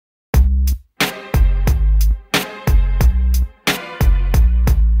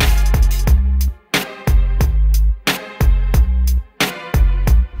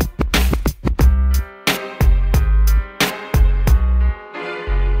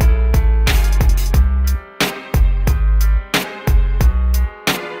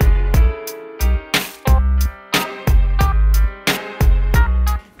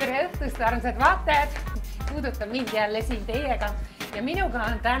armsad vaatajad, puudutab mind jälle siin teiega ja minuga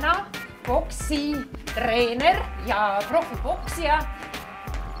on täna boksi treener ja profiboksija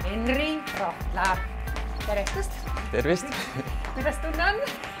Henri Rahtla. Tervist! Tervist! Kuidas tunne on?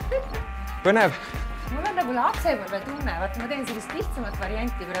 Põnev! Mul on nagu lapsepõlve tunne, vaata ma teen sellist lihtsamat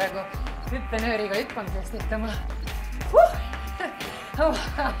varianti praegu hüppenööriga hüppamisest, et oma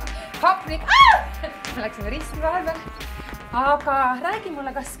hapnik, me läksime risti vahepeal. Aga räägi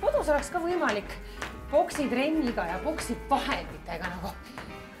mulle, kas kodus oleks ka võimalik boksitrenniga ja boksivahenditega nagu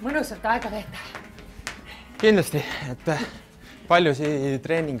mõnusalt aega veeta? Kindlasti, et paljusid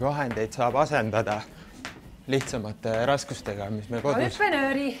treeninguvahendeid saab asendada lihtsamate raskustega, mis me kodus... No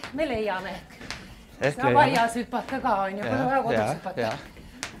hüppenööri me leiame ehk. Saab aias hüpata ka, on ju, pole vaja kodus hüpata.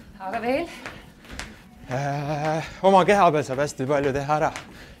 Aga veel? Oma keha peal saab hästi palju teha ära.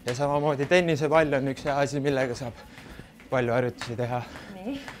 Ja samamoodi tennisepall on üks hea asi, millega saab palju harjutusi teha.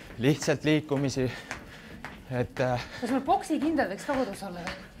 Nii. Lihtsalt liikumisi. Kas mul boksikindad võiks ka kodus olla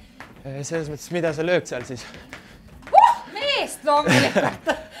või? Selles mõttes, mida sa lööd seal siis? Meest loomulikult!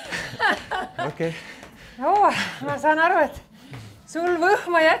 Okei. Ma saan aru, et sul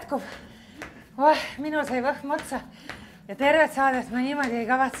võhma jätkub. Minul sai võhm otsa ja tervet saadet ma niimoodi ei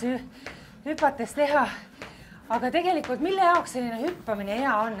kavatse hüpates teha. Aga tegelikult mille jaoks selline hüppamine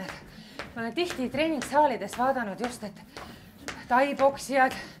hea on? Ma olen tihti treeningsaalides vaadanud just, et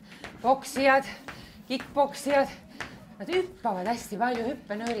tai-boksijad, boksijad, kickboksijad, nad hüppavad hästi palju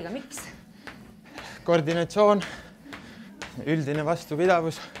hüppenööriga. Miks? Koordinatsioon, üldine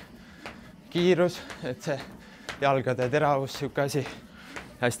vastupidavus, kiirus, et see jalgade teravus, siuke asi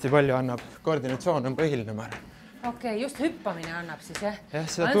hästi palju annab. Koordinatsioon on põhiline, ma arvan. Okei, just hüppamine annab siis, jah?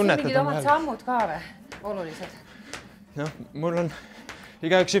 Jah, seda tunnetada. Mingid omad sammud ka või? Olulised? Noh, mul on,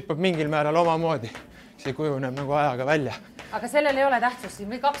 igaüks hüppab mingil määral omamoodi. See kujuneb nagu ajaga välja. Aga sellel ei ole tähtsust,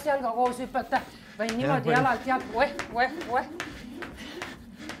 või 2 jalga koos hüppata või niimoodi jalalt jalg,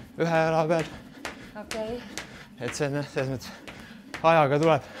 Ühe jala peal. Okei. Et see on selles mõttes ajaga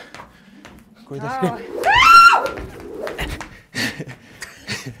tuleb. Kuidas küll?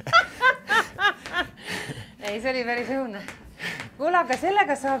 Ei, see oli päris õudne. Kuule, aga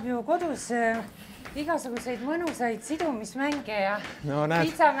sellega saab ju kodus igasuguseid mõnusaid sidumismänge ja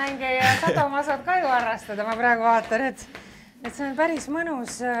piitsamänge ja sadomasod ka ju harrastada. Ma praegu vaatan, et see on päris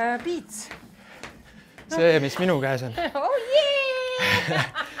mõnus piits. See, mis minu käes on. Oh jee!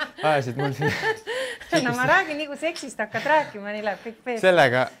 Ajasid mul siin. No ma räägin, nii kui seksist hakkad rääkima, nii läheb kõik pees.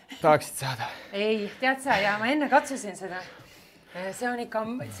 Sellega tahaksid saada? Ei, tead sa, ja ma enne katsusin seda. See on ikka,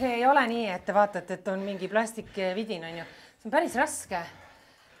 see ei ole nii, et te vaatate, et on mingi plastikvidin, on ju. See on päris raske.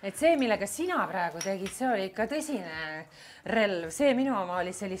 Et see, millega sina praegu tegid, see oli ikka tõsine relv. See minu oma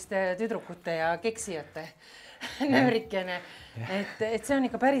oli selliste tüdrukute ja keksijate nöörikene. Et see on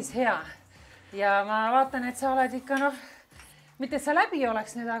ikka päris hea. Ja ma vaatan, et sa oled ikka, noh, mitte et sa läbi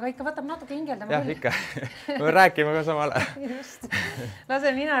oleks nüüd, aga ikka võtab natuke hingeldama. Jah, ikka. Me räägime ka samal ajal. Just.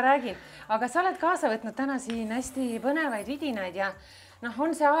 Lase mina räägin. Aga sa oled kaasa võtnud täna siin hästi põnevaid vidinaid ja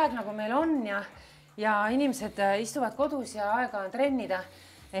on see aeg, nagu meil on ja inimesed istuvad kodus ja aega on trennida.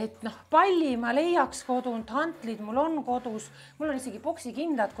 Et palli ma leiaks kodunt, hantlid mul on kodus, mul on isegi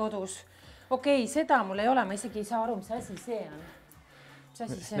boksikindad kodus. Okei, seda mul ei ole, ma isegi ei saa aru, mis asi see on.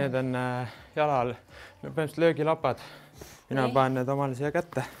 Need on jalal, põhimõtteliselt löögilapad. Mina panen need omale siia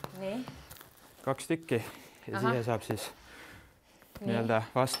kätte. 2 tükki ja siia saab siis nii-öelda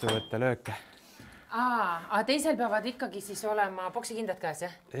vastu võtta lööke. Aga teisel peavad ikkagi siis olema boksikindad käes,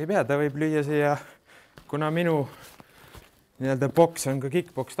 jah? Ei pea, ta võib lüüa siia, kuna minu nii-öelda boks on ka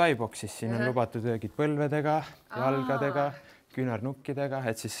kickboks, tai-boks, siis siin on lubatud löögid põlvedega, jalgadega, küünarnukkidega,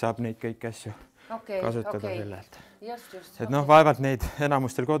 et siis saab neid kõiki asju kasutada sellelt. Et vaevalt neid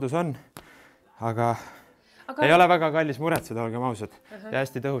enamustel kodus on, aga ei ole väga kallis muretseda, olgem ausad. Ja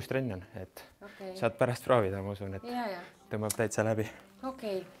hästi tõhus trenn on, et saad pärast proovida, ma usun, et tõmbab täitsa läbi.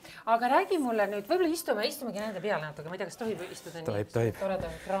 Okei, aga räägi mulle nüüd, võib-olla istumegi nende peale natuke, ma ei tea, kas tohib istuda nii toreda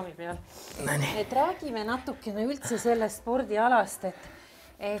kraami peal. Et räägime natukene üldse sellest spordialast,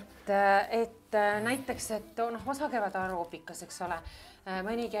 et näiteks, et osa käivad aeroobikas, eks ole,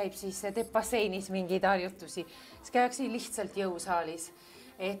 mõni käib siis, teeb basseinis mingeid harjutusi, siis käiakse lihtsalt jõusaalis.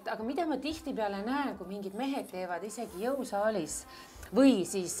 Aga mida ma tihti peale näen, kui mingid mehed teevad isegi jõusaalis või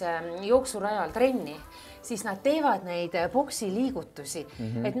siis jooksurajal trenni, siis nad teevad neid boksi liigutusi.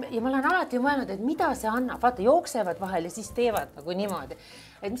 Ja ma olen alati mõelnud, et mida see annab. Vaata, jooksevad vahel ja siis teevad nagu niimoodi.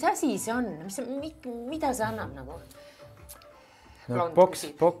 Et mis asi see on? Mida see annab nagu?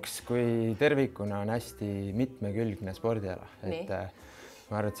 Boks kui tervikuna on hästi mitmekülgne spordiala.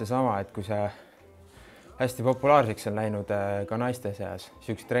 Ma arvan, et see sama, et kui sa hästi populaarseks on läinud ka naiste seas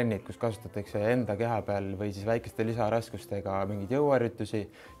siuksed trennid, kus kasutatakse enda keha peal või siis väikeste lisaraskustega mingeid jõuharjutusi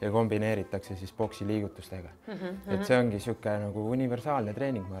ja kombineeritakse siis boksi liigutustega. Et see ongi siuke nagu universaalne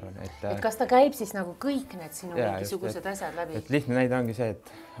treening, ma arvan, et kas ta käib siis nagu kõik need sinu mingisugused asjad läbi? Et lihtne näide ongi see,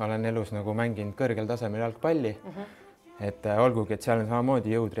 et olen elus nagu mänginud kõrgel tasemel jalgpalli. Et olgugi, et seal on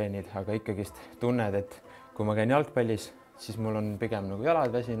samamoodi jõutreenid, aga ikkagist tunned, et kui ma käin jalgpallis, siis mul on pigem nagu jalad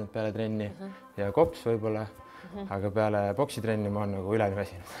väsinud peale trenni ja kops võib-olla, aga peale boksitrenni ma olen nagu üleni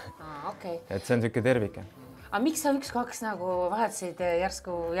väsinud. Okay. Et see on niisugune tervik. Aga miks sa üks-kaks nagu vahetasid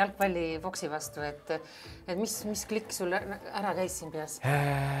järsku jalgpalli boksi vastu, et mis klikk sul ära käis siin peas?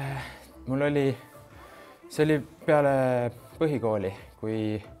 Mul oli, see oli peale põhikooli,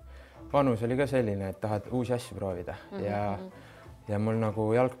 kui vanus oli ka selline, et tahad uusi asju proovida ja mul nagu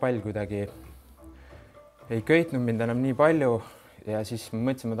jalgpall kuidagi ei köitnud mind enam nii palju ja siis ma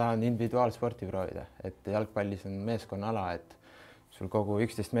mõtlesin, ma tahan individuaalsporti proovida, et jalgpallis on meeskonnaala, et sul kogu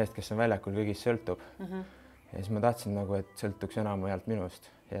 11 meest, kes on väljakul, kõigist sõltub. Ja siis ma tahtsin nagu, et sõltuks enamjaolt minust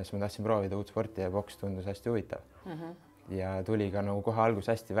ja siis ma tahtsin proovida uut sporti ja boks tundus hästi huvitav. Ja tuli ka nagu kohe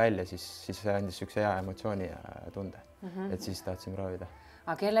algus hästi välja, siis see andis niisuguse hea emotsiooni ja tunde, et siis tahtsin proovida.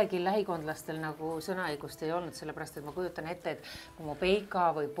 Aga kellegi lähikondlastel nagu sõnaõigust ei olnud, sellepärast, et ma kujutan ette, et kui mu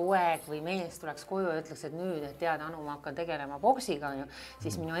peika või poeg või mees tuleks koju ja ütleks, et nüüd, et tead, Anu, ma hakkan tegelema boksiga,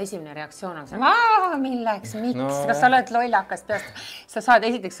 siis minu esimene reaktsioon on see, milleks, miks, kas sa oled lollakas peast? Sa saad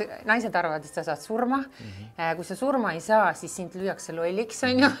esiteks, naised arvavad, et sa saad surma. Kui sa surma ei saa, siis sind lüüakse lolliks,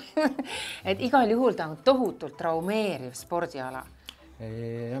 on ju. Et igal juhul ta on tohutult traumeeriv spordiala.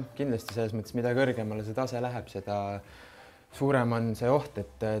 Jah, kindlasti selles mõttes, mida kõrgemale see tase läheb, seda suurem on see oht,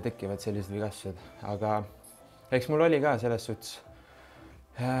 et tekivad sellised vigastused, aga eks mul oli ka selles suhtes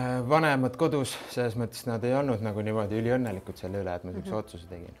vanemad kodus, selles mõttes nad ei olnud nagu niimoodi üliõnnelikud selle üle, et ma niisuguse otsuse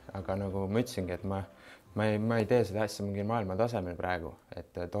tegin, aga nagu ma ütlesingi, et ma ei tee seda asja mingil maailma tasemel praegu,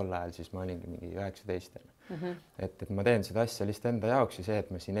 et tol ajal siis ma olingi mingi 19. Et ma teen seda asja lihtsalt enda jaoks ja see,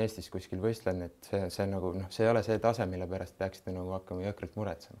 et ma siin Eestis kuskil võistlen, et see nagu, see ei ole see tase, mille pärast peaksite nagu hakkama jõhkralt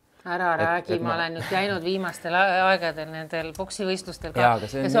muretsema. Ära räägi, ma olen nüüd käinud viimastel aegadel nendel boksivõistlustel ka ja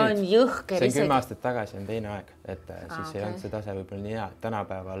see on jõhker. See on 10 aastat tagasi on teine aeg, et siis ei olnud see tase võib-olla nii hea.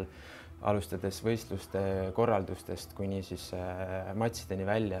 Tänapäeval alustades võistluste korraldustest kuni siis matsideni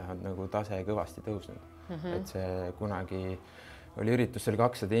välja on nagu tase kõvasti tõusnud. Et see kunagi oli üritusel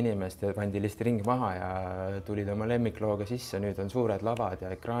 200 inimest ja pandi lihtsalt ring maha ja tulid oma lemmiklooga sisse. Nüüd on suured lavad ja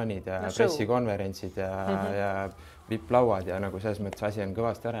ekraanid ja pressikonverentsid ja VIP-lauad ja nagu selles mõttes asi on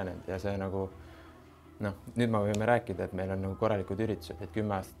kõvasti arenenud ja see nagu, nüüd ma võime rääkida, et meil on nagu korralikud üritused, et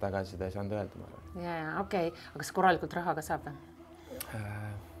 10 aastat tagasi seda ei saanud öelda. Okei. Aga kas korralikult raha ka saab?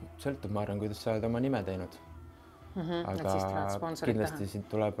 Sõltub, ma arvan, kuidas sa oled oma nime teinud. Aga kindlasti siin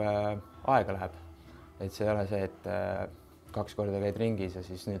tuleb aega läheb. Et see ei ole see, et 2 korda käid ringis ja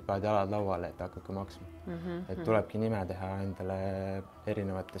siis nüüd paned jalad lauale, et hakkake maksma. Et tulebki nime teha endale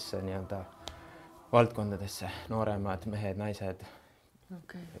erinevatesse nii-öelda valdkondadesse, nooremad mehed, naised,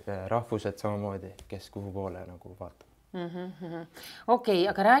 rahvused samamoodi, kes kuhu poole nagu vaatab. Okei,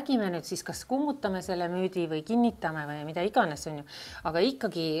 aga räägime nüüd siis, kas kummutame selle müüdi või kinnitame või mida iganes on ju. Aga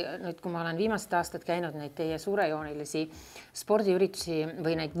ikkagi nüüd, kui ma olen viimased aastad käinud neid teie suurejoonilisi spordiüritusi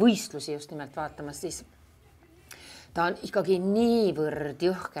või neid võistlusi just nimelt vaatamas, siis ta on ikkagi niivõrd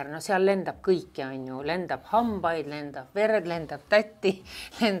jõhker, seal lendab kõiki, on ju, lendab hambaid, lendab verd, lendab tätti,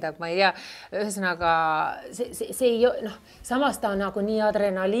 lendab, ma ei tea, ühesõnaga see ei, samas ta on nagu nii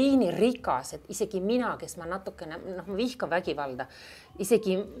adrenaliini rikas, et isegi mina, kes ma natukene, ma vihkan vägivalda,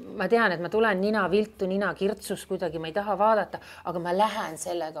 isegi ma tean, et ma tulen nina viltu, nina kirtsus kuidagi, ma ei taha vaadata, aga ma lähen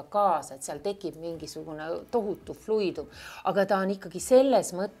sellega kaasa, et seal tekib mingisugune tohutu fluidum, aga ta on ikkagi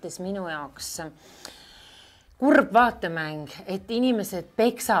selles mõttes minu jaoks kurb vaatemäng, et inimesed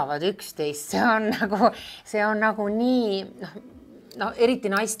peksavad üksteist, see on nagu nii, eriti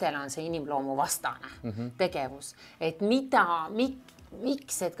naistele on see inimloomu vastane tegevus, et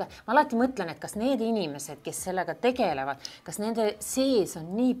miks, et ma alati mõtlen, et kas need inimesed, kes sellega tegelevad, kas nende sees on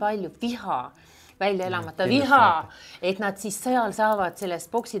nii palju viha, välja elamata viha, et nad siis seal saavad selles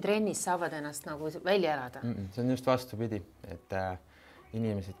boksitrennis saavad ennast nagu välja elada. See on just vastupidi, et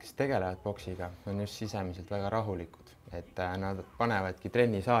inimesed, kes tegelevad boksiga, on just sisemiselt väga rahulikud, et nad panevadki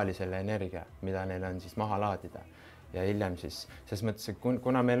trennisaali selle energia, mida neil on siis maha laadida ja hiljem siis, selles mõttes,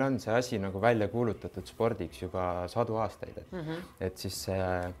 kuna meil on see asi nagu välja kuulutatud spordiks juba 100 aastaid, et siis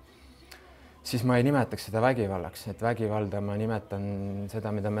ma ei nimetaks seda vägivallaks, et vägivalda ma nimetan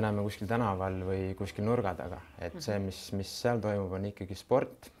seda, mida me näeme kuskil tänaval või kuskil nurga taga, et see, mis seal toimub, on ikkagi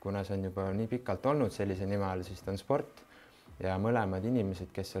sport, kuna see on juba nii pikalt olnud sellise nime all, siis ta on sport. Ja mõlemad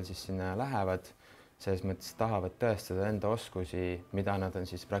inimesed, kes seal siis sinna lähevad, selles mõttes tahavad tõestada enda oskusi, mida nad on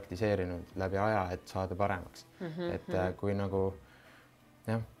siis praktiseerinud läbi aja, et saada paremaks. Et kui nagu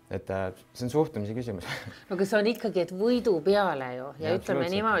jah, et see on suhtumise küsimus. Aga see on ikkagi, et võidu peale ju ja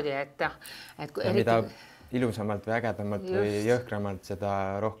ütleme niimoodi, et eriti... mida ilusamalt või ägedamalt või jõhkramalt, seda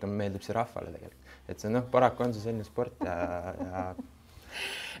rohkem meeldib see rahvale tegelikult. Et see paraku on see selline sport ja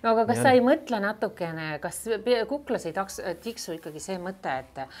no aga kas sa ei mõtle natukene, kas kuklas ei tiksu ikkagi see mõte,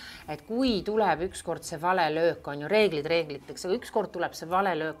 et kui tuleb ükskord see vale löök, on ju reegliteks, aga ükskord tuleb see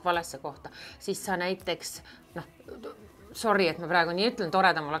vale löök valesse kohta, siis sa näiteks, sorry, et ma praegu nii ütlen,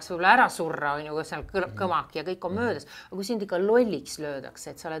 toredam oleks võib-olla ära surra, on ju, kui seal kõmak ja kõik on möödas, aga kui sind ikka lolliks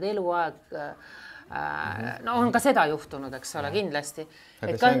löödakse, et sa oled eluaeg, no on ka seda juhtunud, eks ole, kindlasti.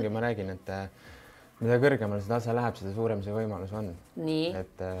 Aga see ongi, ma räägin, et mida kõrgemal see tase läheb, seda suurem see võimalus on. Nii.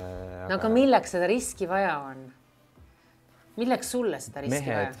 No aga milleks seda riski vaja on? Milleks sulle seda riski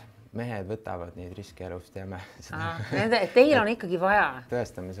vaja? Mehed võtavad neid riske elust, teame. Teil on ikkagi vaja.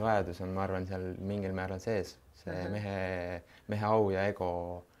 Tõestamise vajadus on, ma arvan, seal mingil määral sees. See mehe au ja ego,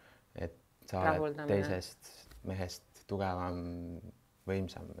 et sa oled teisest mehest tugevam,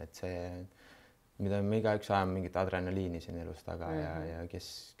 võimsam, et see mida me igaüks ajame mingit adrenaliini siin elus taga ja kes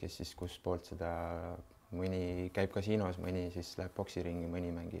siis kus poolt seda, mõni käib kasiinos, mõni siis läheb boksiringi,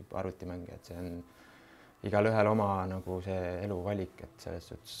 mõni mängib arvutimänge, et see on igalühel oma nagu see eluvalik, et selles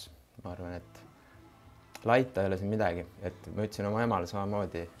suhtes ma arvan, et laita ei ole siin midagi, et ma ütlesin oma emale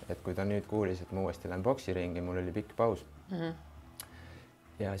samamoodi, et kui ta nüüd kuulis, et ma uuesti lähen boksiringi, mul oli pikk paus.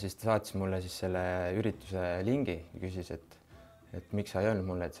 Ja siis ta saatis mulle siis selle ürituse lingi ja küsis, et miks sa ei öelnud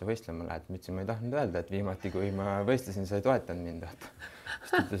mulle, et sa võistlema lähed. Ma ütlesin, ma ei tahtnud öelda, et viimati, kui ma võistlesin, sa ei toetanud mind.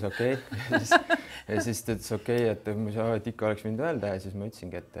 Siis ta ütles okei. Ja siis ta ütles okei, et sa ikka oleks võinud öelda ja siis ma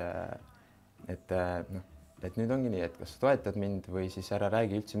ütlesingi, et nüüd ongi nii, et kas sa toetad mind või siis ära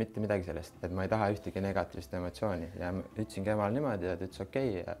räägi üldse mitte midagi sellest, et ma ei taha ühtegi negatiivset emotsiooni ja ütlesin emal niimoodi ja ta ütles okei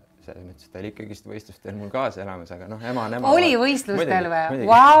ja selles mõttes, et ta oli ikkagist võistlustel mul kaasa elamas, aga ema on ema. Oli võistlustel või?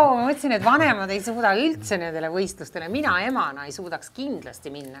 Vau, ma mõtlesin, et vanemad ei suuda üldse nendele võistlustele. Mina emana ei suudaks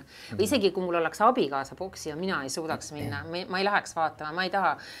kindlasti minna. Või isegi kui mul oleks abikaasa boksi ja mina ei suudaks minna. Ma ei läheks vaatama, ma ei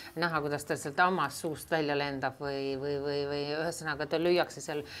taha näha, kuidas ta sealt hammas suust välja lendab või ühesõnaga ta lüüakse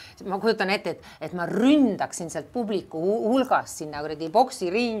seal. Ma kujutan ette, et ma ründaksin sealt publiku hulgast sinna boksi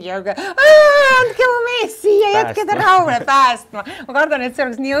ringi ja andke mu mees siia, jätke ta rahule päästma. Ma kardan, et see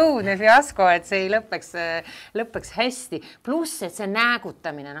oleks nii õudne fiasko, et see ei lõppeks hästi. Pluss, et see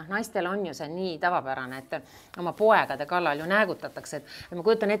näägutamine, naistel on ju see nii tavapärane, et oma poegade kallal ju näägutatakse. Et ma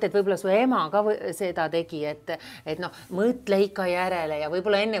kujutan ette, et võib-olla su ema ka seda tegi, et mõtle ikka järele ja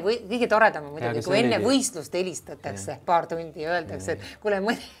võib-olla enne, kõige toredam on muidugi, kui enne võistlust helistatakse paar tundi ja öeldakse, et kuule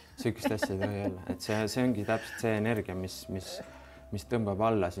Sükest asja ei tohi olla, et see ongi täpselt see energia, mis tõmbab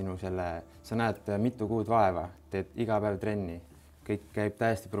alla sinu selle, sa näed mitu kuud vaeva, teed iga päev trenni, kõik käib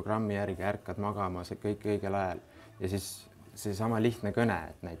täiesti programmi järgi, ärkad magama, see kõik õigel ajal ja siis see sama lihtne kõne,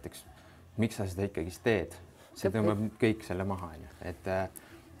 et näiteks miks sa seda ikkagi teed, see tõmbab kõik selle maha, et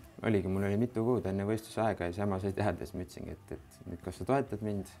oligi, mul oli mitu kuud enne võistlusaega ja siis ema sai teada, siis ma ütlesingi, et nüüd kas sa toetad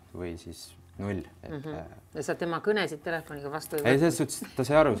mind või siis null. Ja sa tema kõnesid telefoniga vastu ei selles suhtes, ta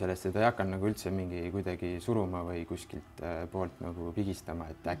sai aru sellest ja ta ei hakanud nagu üldse mingi kuidagi suruma või kuskilt poolt nagu pigistama,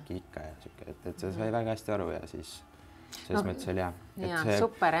 et äkki ikka ja siuke, et see sai väga hästi aru ja siis selles mõttes oli hea.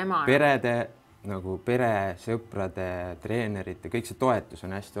 Super ema. Perede, nagu pere, sõprade, treenerite, kõik see toetus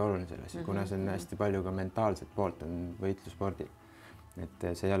on hästi oluline selles, kuna see on hästi palju ka mentaalset poolt on võitluspordil. Et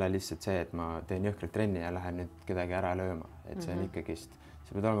see ei ole lihtsalt see, et ma teen jõhkralt trenni ja lähen nüüd kedagi ära lööma, et see on ikkagist,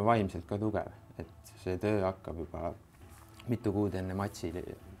 see peab olema vaimselt ka tugev, et see töö hakkab juba mitu kuud enne matsi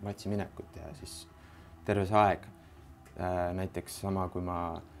minekut ja siis terve see aeg. Näiteks sama, kui ma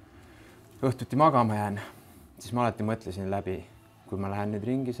õhtuti magama jään, siis ma alati mõtlesin läbi, kui ma lähen nüüd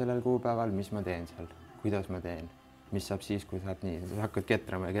ringi sellel kuupäeval, mis ma teen seal, kuidas ma teen, mis saab siis, kui saab nii, sa hakkad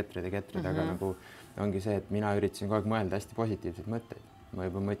ketrama ja ketrid, aga nagu ongi see, et mina üritasin kogu aeg mõelda hästi positiivseid mõtteid. Ma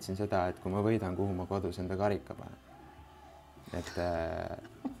juba mõtlesin seda, et kui ma võidan, kuhu ma kodus enda karika panen.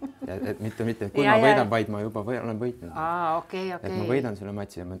 Et mitte, kui ma võidan, vaid ma juba olen võitnud. Et ma võidan selle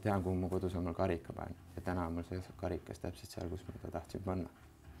matsi ja ma tean, kuhu ma kodus omal karika panen. Ja täna mul see karikas täpselt seal, kus ma ta tahtsin panna.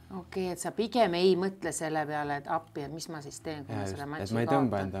 Et sa pigem ei mõtle selle peale, et appi, et mis ma siis teen, kui ma selle matsi kaotan. Ma ei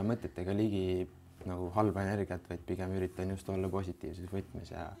tõmba enda mõtetega ligi nagu halba energiat, vaid pigem üritan just olla positiivses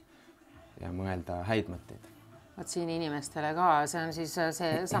võtmes ja mõelda häid mõtteid. Siin inimestele ka, see on siis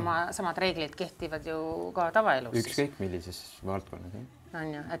see samad reeglid kehtivad ju ka tavaelus. Ükskõik millises valdkonnas.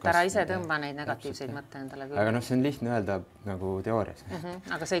 on ju, et ära ise tõmba neid negatiivseid mõtte endale küll. Aga see on lihtne öelda nagu teoorias.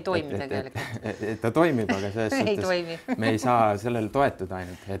 Aga see ei toimi tegelikult. Et ta toimib, aga selles suhtes me ei saa sellele toetuda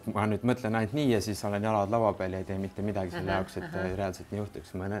ainult, et ma nüüd mõtlen ainult nii ja siis olen jalad laua peal ja ei tee mitte midagi selle jaoks, et reaalselt nii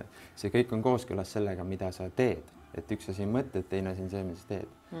juhtuks. See kõik on kooskõlas sellega, mida sa teed, et üks asi on mõtted, teine asi on see, mida sa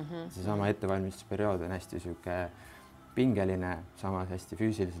teed. Seesama ettevalmistusperiood on hästi sihuke pingeline, samas hästi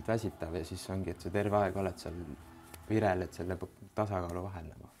füüsiliselt väsitav ja siis ongi, et sa terve aeg oled seal virel, et selle tasakaalu vahel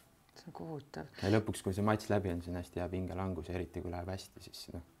nagu. See on kohutav. Ja lõpuks, kui see matš läbi on, see on hästi hea pingelangus ja eriti kui läheb hästi,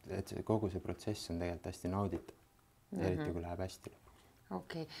 siis et kogu see protsess on tegelikult hästi nauditav. Eriti kui läheb hästi.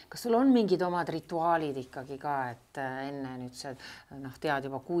 Okei. Kas sul on mingid omad rituaalid ikkagi ka, et enne nüüd see tead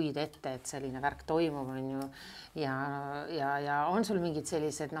juba kuid ette, et selline värk toimub on ju ja on sul mingid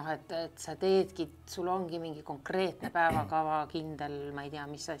sellised, et sa teedki, sul ongi mingi konkreetne päevakava, kindel, ma ei tea,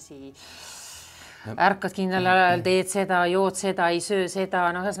 mis asi, ärkad kindel ajal, teed seda, jood seda, ei söö seda,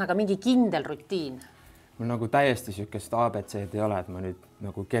 ühesõnaga mingi kindel rutiin. Mul nagu täiesti sükest ABC-d ei ole, et ma nüüd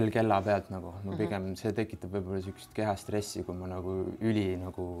nagu kella pealt nagu, ma pigem see tekitab võib-olla sükest kehastressi, kui ma nagu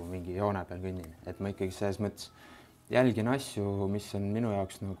nagu mingi joone peal kõnnin, et ma ikkagi selles mõttes jälgin asju, mis on minu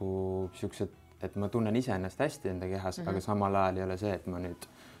jaoks nagu siuksed, et ma tunnen ise ennast hästi enda kehas, aga samal ajal ei ole see, et ma nüüd,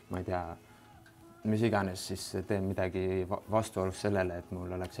 ma ei tea, mis iganes siis teen midagi vastuolus sellele, et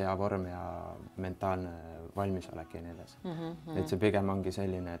mul oleks hea vorm ja mentaalne valmisolek ja nii edasi. Et see pigem ongi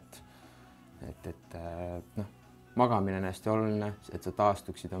selline, et magamine on hästi oluline, et sa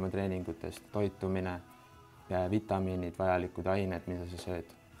taastuksid oma treeningutest, toitumine ja vitamiinid, vajalikud ained, mida sa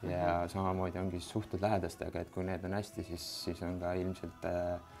sööd ja samamoodi ongi suhted lähedastega, et kui need on hästi, siis on ka ilmselt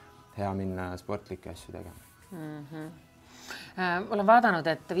hea minna sportlikke asju tegema. Olen vaadanud,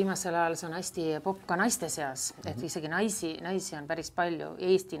 et viimasel ajal see on hästi popp ka naiste seas, et isegi naisi on päris palju,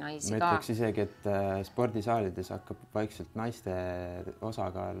 Eesti naisi ka. Ma ütleks isegi, et spordisaalides hakkab vaikselt naiste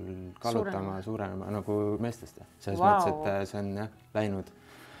osakaal kallutama, suurenema nagu meestest. Selles mõttes, et see on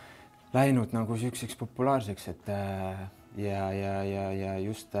läinud nagu siukseks populaarseks, et ja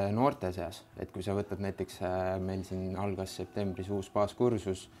just noorte seas, et kui sa võtad näiteks meil siin algas septembris uus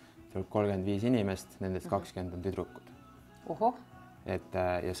baaskursus, tuleb 35 inimest, nendest 20 on tüdrukud. Oho. Et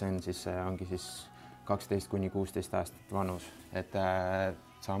ja see on siis, ongi siis 12 kuni 16 aastat vanus, et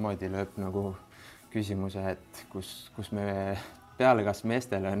samamoodi lööb nagu küsimuse, et kus me peale, kas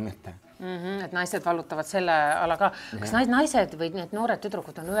meestele on, et naised vallutavad selle ala ka. Kas naised või need noored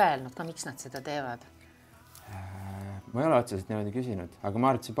tüdrukud on öelnud ka, miks nad seda teevad? Ma ei ole otseselt niimoodi küsinud, aga ma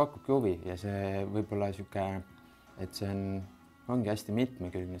arvan, et see pakubki huvi ja see võib-olla sihuke, et see ongi hästi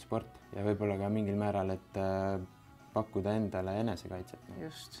mitmekülgne sport ja võib-olla ka mingil määral, et pakkuda endale enesekaitset.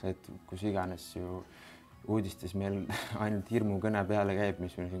 Just. Et kus iganes ju uudistes meil ainult hirmu kõne peale käib,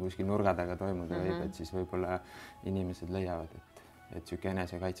 mis meil siin kuskil nurga taga toimuda võib, et siis võib-olla inimesed leiavad, et siuke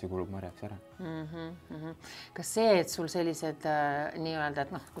enesekaitse kulub marjaks ära. Kas see, et sul sellised nii-öelda,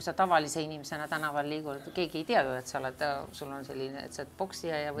 et kui sa tavalise inimesena tänaval liigud, keegi ei tea ju, et sul on selline, et sa oled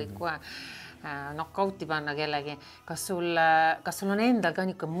poksija ja võid kohe knockouti panna kellegi. Kas sul on endal ka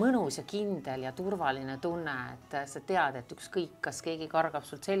niisugune mõnus ja kindel ja turvaline tunne, et sa tead, et ükskõik, kas keegi kargab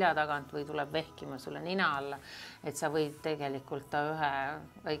sult selja tagant või tuleb vehkima sulle nina alla, et sa võid tegelikult ühe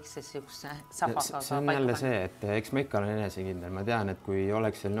väikse siukse sapaga. See on jälle see, et eks ma ikka olen enesekindel. Ma tean, et kui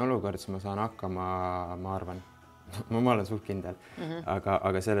oleks selline olukord, siis ma saan hakkama, ma arvan. Ma olen suht kindel,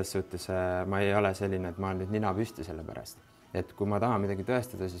 aga selles suhtes ma ei ole selline, et ma olen nüüd nina püsti selle pärast. Et kui ma tahan midagi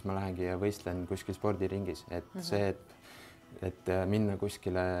tõestada, siis ma lähengi ja võistlen kuskil spordiringis, et see, et minna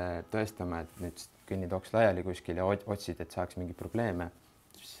kuskile tõestama, et nüüd kõnnid oks laiali kuskil ja otsid, et saaks mingi probleeme,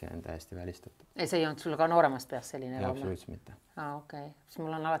 see on täiesti välistatud. See ei olnud sul ka nooremast peast selline? Absoluutselt mitte. Okei.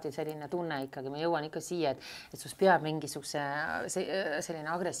 Mul on alati selline tunne ikkagi, ma jõuan ikka siia, et sus peab mingisuguse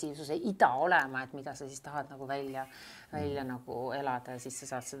selline agressiivsuse ida olema, et mida sa siis tahad nagu välja nagu elada ja siis sa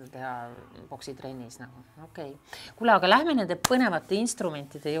saad seda teha boksitrennis nagu. Okei. Kuule, aga lähme nende põnevate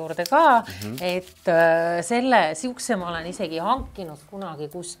instrumentide juurde ka, et siukse ma olen isegi hankinud kunagi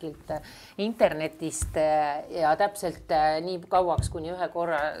kuskilt internetist ja täpselt nii kauaks, kuni ühe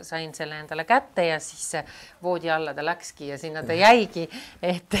korra sain selle endale kätte ja siis voodi alla ta läkski ja sinna ta jäigi,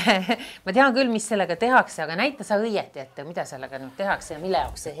 et ma tean küll, mis sellega tehakse, aga näita sa õieti ette, mida sellega nüüd tehakse ja mille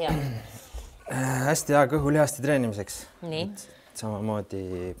jaoks see hea? Hästi hea kõhulihaste treenimiseks. Nii. Samamoodi,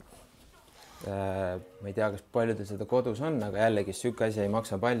 ma ei tea, kas paljudel seda kodus on, aga jällegi süke asi ei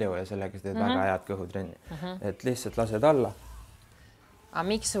maksa palju ja sellega teed väga head kõhutrenni. Et lihtsalt lased alla. Aga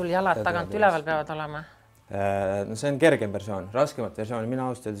miks sul jalad tagant üleval peavad olema? No see on kergem versioon. Raskemat versiooni mina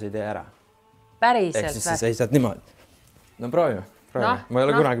austada ei tee ära. Päriselt? Ehk siis sa seisad niimoodi. No proovime. Ma ei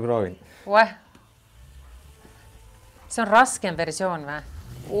ole kunagi proovinud. see on raskem versioon või?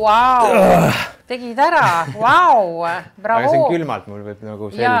 Wow! Tegid ära, wow! Bravo! Aga see on külmalt, mul võib nagu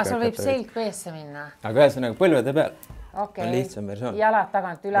selg jaa, sul võib selg peesse minna. Aga ühesõnaga põlvede peal on lihtsam versioon. Jalad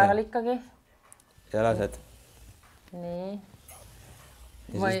tagant üleval ikkagi. Ja lased. Nii.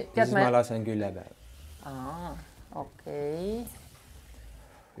 Ja siis ma lasen külje peal. Okei.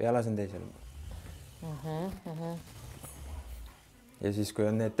 Ja lasen teisel. Ja siis, kui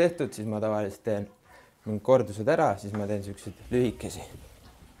on need tehtud, siis ma tavaliselt teen kordused ära, siis ma teen siukseid lühikesi.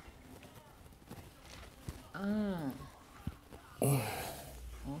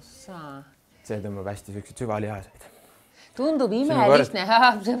 See tõmbab hästi siukseid süvalihaseid. Tundub imelihtne.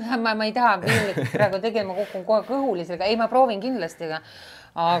 Ma ei taha praegu tegema kukun kohe kõhulisega. Ei, ma proovin kindlasti,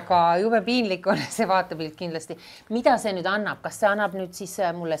 aga jube piinlik on see vaatepilt kindlasti. Mida see nüüd annab? Kas see annab nüüd siis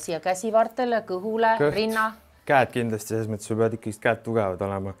mulle siia käsivartele, kõhule, rinna? Käed kindlasti, selles mõttes sul peavad ikkagi käed tugevad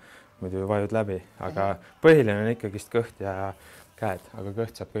olema, muidu vajud läbi, aga põhiline on ikkagist kõht ja käed, aga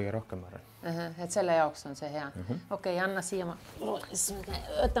kõht saab kõige rohkem arvan. Et selle jaoks on see hea. Okei, anna siia ma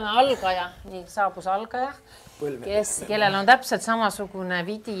võtame algaja, nii saabus algaja, kellel on täpselt samasugune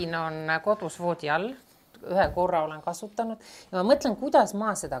vidin on kodus voodi all. Ühe korra olen kasutanud ja ma mõtlen, kuidas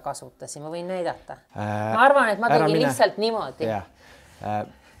ma seda kasutasin, ma võin näidata. Ma arvan, et ma tegin lihtsalt niimoodi.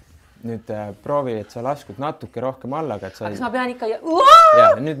 Nüüd proovi, et sa laskud natuke rohkem alla, aga et sa... Kas ma pean ikka...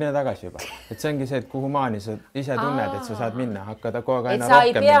 Ja, nüüd mine tagasi juba. Et see ongi see, et kuhu maani sa ise tunned, et sa saad minna, hakkada kogu aeg aina rohkem. Et sa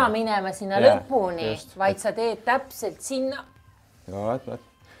ei pea minema sinna lõpuni, vaid sa teed täpselt sinna.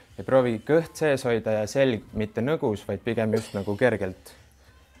 Ja proovi kõht sees hoida ja selg mitte nõgus, vaid pigem just nagu kergelt.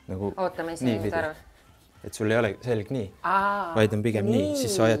 Ootame ise nüüd aru. Et sul ei ole selg nii, vaid on pigem nii,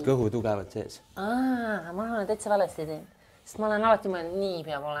 siis sa hoiad kõhu tugevalt sees. Ma olen täitsa valesti teen, sest ma olen alati mõelnud, nii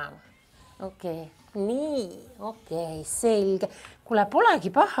peab olema. Okei, selge. Kuule,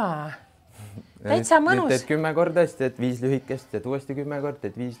 polegi paha. Täitsa mõnus. Nüüd teed 10 korda, siis teed 5 lühikest, teed uuesti 10 korda,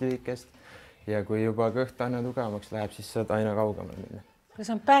 teed 5 lühikest. Ja kui juba kõht aina tugevamaks läheb, siis saad aina kaugemal minna.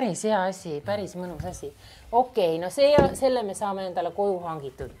 See on päris hea asi, päris mõnus asi. Okei, no selle me saame endale koju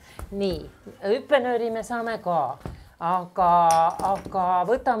hangitud. Nii, hüppenööri me saame ka, aga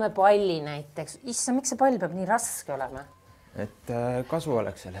võtame palli näiteks. Issa, miks see pall peab nii raske olema? Et kasu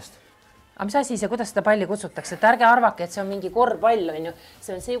oleks sellest. Aga mis asi see, kuidas seda palli kutsutakse? Et ärge arvake, et see on mingi korvpall, on ju.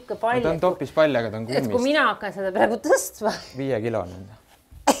 See on siuke pall. Ta on topis pall, aga ta on kummist. Et kui mina hakkan seda praegu tõstva. 5 kilo on enda.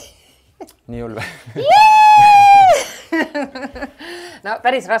 Nii hull või? No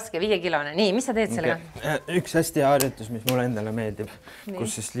päris raske, 5 kilone. Nii, mis sa teed sellega? Üks hästi hea harjutus, mis mulle endale meeldib,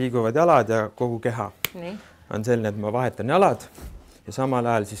 kus siis liiguvad jalad ja kogu keha. On selline, et ma vahetan jalad ja samal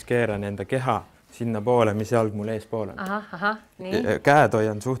ajal siis keeran enda keha sinna poole, mis jalg mul ees pool on. Käed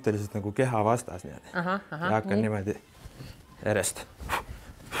hoian suhteliselt nagu keha vastas ja hakkan niimoodi järjest.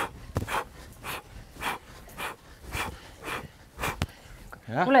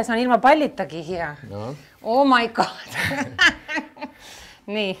 Kuule, see on ilma pallitagi hea. Oh my god.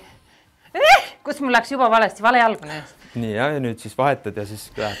 Nii. Kus mul läks juba valesti, vale jalg näes? Nii, ja nüüd siis vahetad ja siis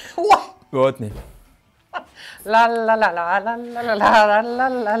oot nii.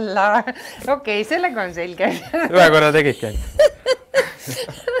 Okei, sellega on selge. Ühe korra tegidki.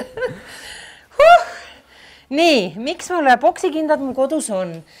 Nii, miks mulle poksikindad mul kodus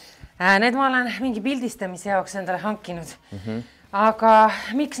on? Need ma olen mingi pildistamise jaoks endale hankinud. Aga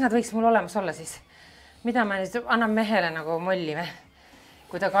miks nad võiks mul olemas olla siis? Mida ma nüüd annan mehele nagu molli või?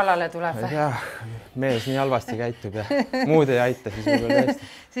 Kui ta kallale tuleb või? Mees nii halvasti käitub ja muud ei aita, siis võib-olla tõesti.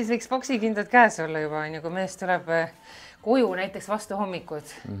 Siis võiks poksikindad käes olla juba, kui mees tuleb koju näiteks vastu hommikud.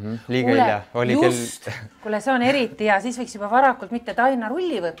 Liiga hilja, oli kell... Kuule, see on eriti ja siis võiks juba varakult mitte taina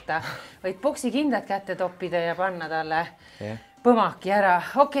rulli võtta, vaid poksikindad kätte toppida ja panna talle põmaki ära.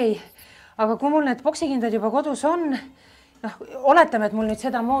 Okei, aga kui mul need poksikindad juba kodus on, oletame, et mul nüüd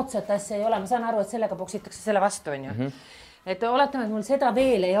seda moodsat asja ei ole, ma saan aru, et sellega poksitakse selle vastu, on ju. Et oletame, et mul seda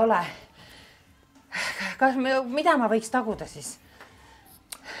veel ei ole. Mida ma võiks taguda siis?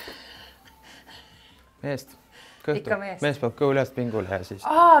 Meest, kõhtu. Mees paneb kõhulihased pingule ja siis...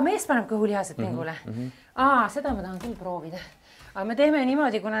 Mees paneb kõhulihased pingule. Seda ma tahan küll proovida. Aga me teeme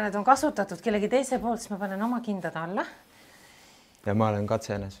niimoodi, kuna need on kasutatud kellegi teise poolt, siis ma panen oma kindad alla. Ja ma olen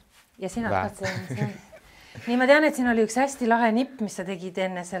katsenes. Ja sina katsenes. Nii ma tean, et siin oli üks hästi lahe nipp, mis sa tegid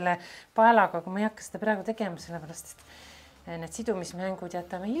enne selle paelaga, aga ma ei hakka seda praegu tegema, sellepärast, et need sidumismängud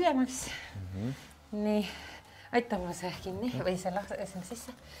jätame hiljemaks. Nii, aita mulle see kinni või see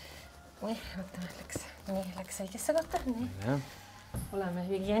sisse. Nii, võtame, läks õigesse kohta. Oleme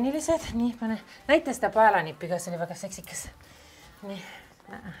hügienilised. Nii, pane. Näita seda paelanippi, ka see oli väga seksikas. Nii,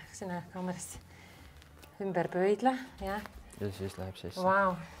 sinna kaamerist ümber pöödla. Ja siis läheb sisse.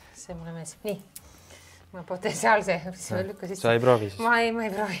 Vau, see mulle meeldib. Nii. ma potentsiaalse, mis ma lükka sisse. Sa ei proovi siis? Ma ei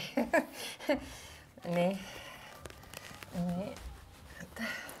proovi. Nii.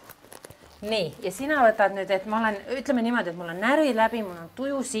 Nii, ja sina võtad nüüd, et ma olen, ütleme niimoodi, et mul on närvi läbi, mul on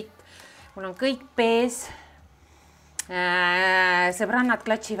tuju sitt, mul on kõik pees. Sõbrannad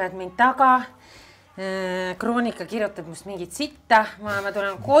klatšivad mind taga. Kroonika kirjutab must mingit sitta, ma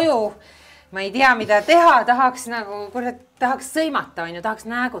tulen koju. Ma ei tea, mida teha, tahaks sõimata, tahaks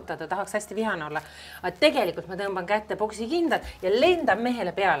näägutada, tahaks hästi vihane olla. Aga tegelikult ma tõmban kätte boksi kindad ja lendan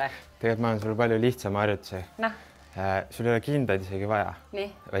mehele peale. Tegelikult ma olen sulle palju lihtsama harjutuse. Sul ei ole kindaid isegi vaja,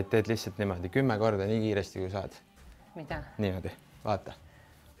 vaid teed lihtsalt niimoodi 10 korda nii kiiresti, kui saad. Mida? Niimoodi, vaata.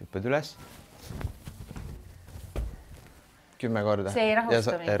 Hüppad üles. 10 korda. See ei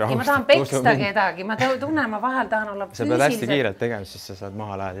rahusta mind. Ma tahan peksta kedagi, ma tunnen, ma vahel tahan olla füüsiliselt. Sa pead hästi kiirelt tegema, siis sa saad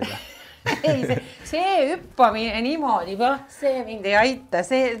maha laadida. Ei, see hüppamine niimoodi, see mind ei aita,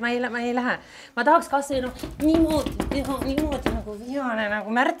 ma ei lähe. Ma tahaks kas niimoodi nagu vihane,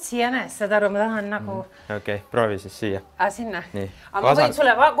 nagu märtsi jänes, saad aru, ma tahan nagu... Okei, proovi siis siia. Sinna? Aga ma võin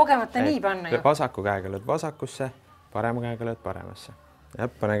sulle kogemata nii panna ju. Vasaku käega lööd vasakusse, parema käega lööd paremasse. Ja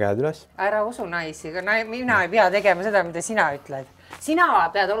pane käed üles. Ära usu naisi, mina ei pea tegema seda, mida sina ütled. Sina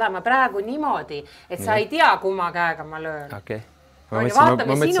pead olema praegu niimoodi, et sa ei tea, kumma käega ma löön. Okei.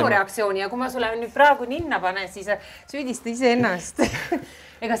 Vaatame sinu reaktsiooni ja kui ma sulle nüüd praegu ninna panen, siis süüdista ise ennast.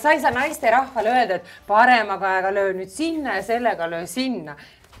 Ega sa ei saa naiste rahvale öelda, et parema käega löö nüüd sinna ja sellega löö sinna.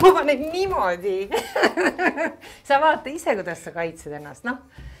 Ma panen niimoodi. Sa vaata ise, kuidas sa kaitsed ennast.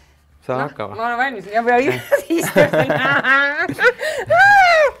 Sa hakkama. Ma olen valmis. Ja siis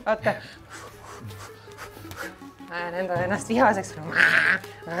vaata. Enda ennast vihaseks.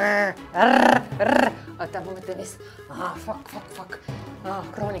 Oota, ma mõtlen vist. Fuck.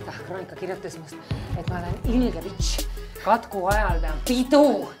 Kroonika kirjutas must, et ma olen ilge bitch. Katku ajal pean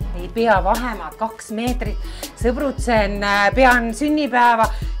pidu. Ei pea vahemaad 2 meetrit. Sõbrutsen, pean sünnipäeva.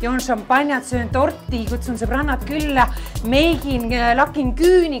 Joon šampanjat, söön torti, kutsun sõbrannad külla. Meigin, lakin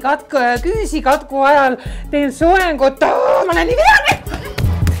küüsi katku ajal. Teen soengut. Ma olen nii vihane.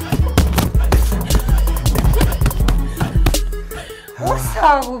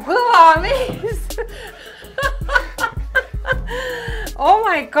 Ossa, kui kõva mees! Oh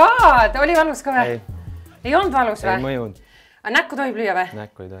my god! Oli valus ka või? Ei olnud valus või? Ei mõjunud. Aga näkku tohib lüüa või?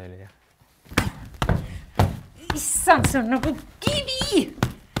 Näkku ei tohi lüüa. Issand, see on nagu kivi!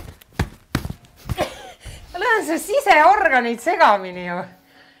 Ma löön see siseorganid segamini ju.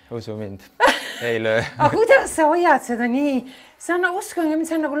 Usu mind. Ei löö. Aga kuidas sa hoiad seda nii? See on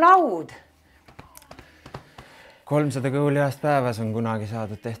nagu laud. 300 kõhulihast päevas on kunagi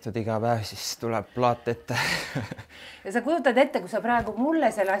saadud tehtud iga päev, siis tuleb plaat ette. Ja sa kujutad ette, kui sa praegu mulle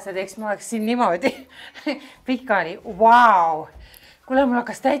selle asja teeks, ma oleks siin niimoodi pikali. Vau! Kuule, mul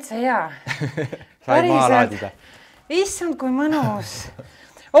hakkas täitsa hea. Said maha laadida. Issand, kui mõnus.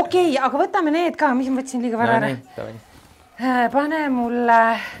 Okei, aga võtame need ka, mis ma võtsin liiga vara ära. Pane mulle...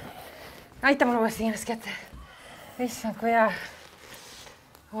 Aita mulle uuesti ennast kätte. Issand, kui hea.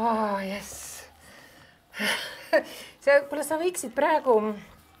 Jess. Kuule, sa võiksid praegu,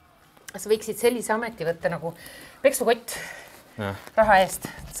 sellise ameti võtta nagu peksukott raha eest,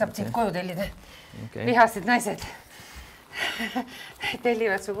 saab sind koju tellida. Vihased naised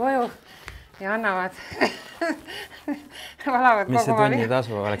tellivad su koju ja annavad, valavad kogu mis see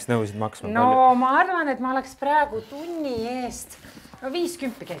tunnitasu oleks nõusid maksma? No ma arvan, et ma oleks praegu tunni eest,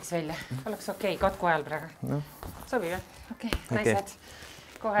 50 käiks välja, oleks okei, katku ajal praegu. Sobi või? Okei, naised.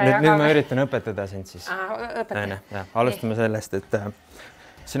 Nüüd ma üritan õpetada sind siis. Alustame sellest, et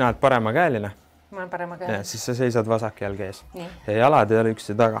sina oled paremakäeline. Ma olen paremakäeline. Siis sa seisad vasak jalg ees. Ja jalad ei ole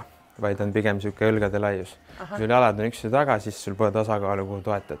ükse taga, vaid on pigem siuke õlgade laius. Kui sul jalad on ükse taga, siis sul pole tasakaalu, kuhu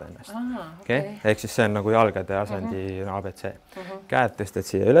toetada ennast. Ehk siis see on nagu jalgade asandi ABC. Käed tõstad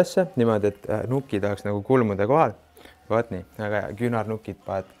siia ülesse, niimoodi, et nukid oleks nagu kulmude kohal. Võt nii, aga küünarnukid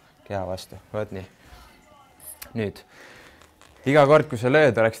paned keha vastu. Võt nii. Nüüd. Iga kord, kui sa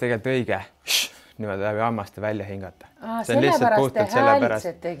lööd, oleks tegelikult õige niimoodi läbi hammaste välja hingata. Sellepärast te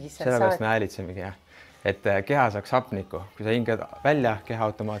häälitsetegi. Sellepärast me häälitsemegi, jah. Et keha saaks hapnikku. Kui sa hingad välja, keha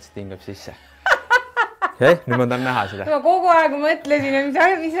automaatselt hingab sisse. Nüüd ma tahan näha seda. Ma kogu aeg mõtlesin,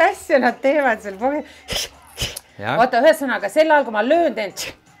 mis asja nad teevad seal. Oota, ühesõnaga, sel ajal, kui ma löön teen.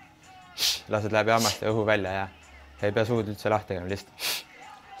 Lased läbi hammaste õhu välja ja ei pea suud üldse lahti tegema, lihtsalt.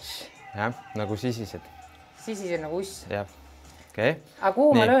 Nagu sisised. Sisised nagu uss. Jah. Okay. Aga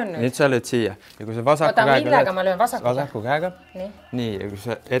kuhu ma löön nüüd? Nüüd sa lööd siia. Ja kui sa vasaku käega, nii, ja kui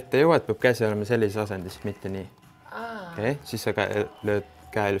sa ette jõuad, peab käsi olema sellises asendis, mitte nii. Okay. Siis sa lööd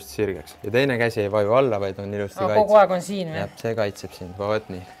käe ilusti sirgeks. Ja teine käsi ei vaju alla, vaid on ilusti kaitseb. Kogu aeg on siin või? See kaitseb sind, võt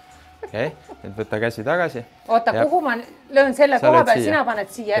nii. okei, nüüd võta käsi tagasi. Oota, kuhu ma löön selle koha peal, sina paned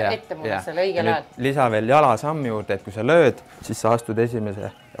siia ette mulle selle õigel ajal. Lisa veel jalasamm juurde, et kui sa lööd, siis sa astud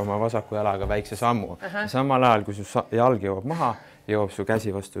esimese oma vasaku jalaga väikse sammu. Samal ajal, kui su jalg jõuab maha, jõuab su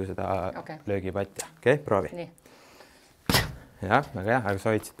käsi vastu seda löögipatja. Okei, proovi. Jah, väga hea, aga sa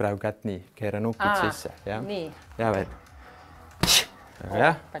hoidsid praegu kätt nii, keera nukid sisse. Nii. Ja veel. Väga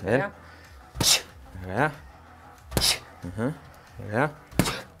hea, veel. Väga hea. Väga hea.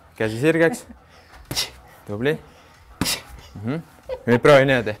 Käsi sirgeks. Tubli. Nüüd proovi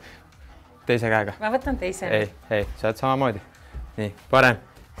niimoodi. Teise käega. Ma võtan teise. Ei, sa oled samamoodi. Nii, parem.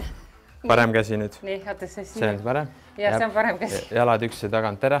 Parem käsi nüüd. Nii, oota see siia. See on parem. Ja see on parem käsi. Jalad ükse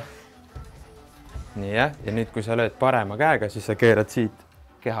tagant ära. Nii jah, ja nüüd, kui sa lööd parema käega, siis sa keerad siit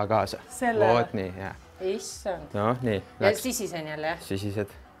keha kaasa. Voot nii, jah. Issand. No, nii. Ja sisisen jälle, jah? Sisised.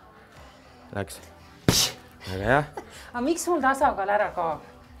 Läks. Väga hea. Aga miks sul tasakaal ära kaob?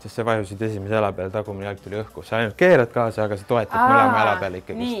 Sest sa vajusid esimese jala peale, tagumine jalg tuli õhku. Sa ainult keerad kaasa, aga sa toetad mõlema jala peale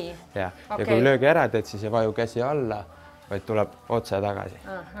ikkagi. Nii. Ja kui löögi ära teed, siis ei vaju käsi alla, vaid tuleb otse tagasi.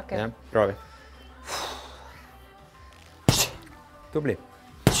 Jah, proovi. Tubli.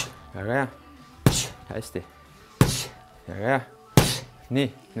 Väga hea. Hästi. Väga hea. Nii,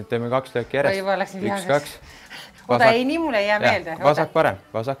 nüüd teeme 2 lööki järjest. 1, 2. Oda, ei, nii mulle ei jää meelde.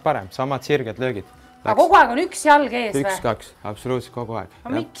 Vasak parem. Samad sirged löögid. Aga kogu aeg on üks jalg ees või? 1, 2. Absoluutselt kogu aeg.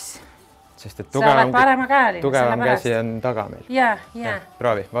 Aga miks? Sest et tugevam käsi on taga meil. Jaa.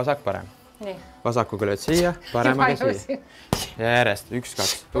 Proovi, vasak parem. Vasakuga lööd siia, parema käsi. Ja järjest. 1,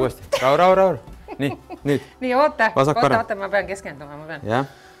 2. Uuesti. Raur. Nii, nüüd. Nii, oota, ma pean keskenduma, Jah.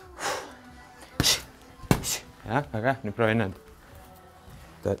 Jah, väga, nüüd proovi nüüd.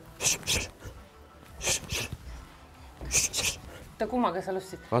 Kummaga sa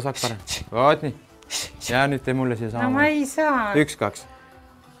lustsid? Vasak parem. Vaat nii. Ja nüüd tee mulle siia sama. No ma ei saa. 1, 2.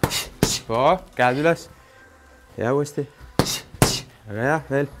 Käed üles. Ja uuesti. Väga hea,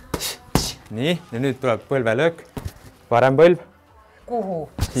 veel. Nii, ja nüüd tuleb põlvelöök. Parem põlv. Kuhu?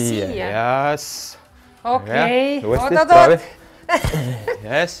 Siia. Jas. Okei. Oot.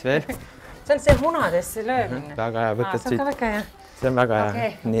 Jes, veel. See on see munadesse löömine. Väga hea, võtad siit. See on väga hea. See on väga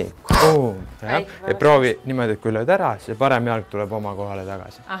hea. Nii. Ja proovi niimoodi, et kui lööd ära, see parem jalg tuleb oma kohale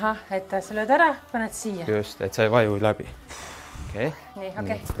tagasi. Ahah, et sa lööd ära, paned siia. Just, et sa ei vaju läbi. Okei.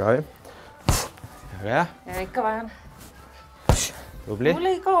 Nii. Proovi. Väga hea. Ja ikka vajan. Tubli. Mul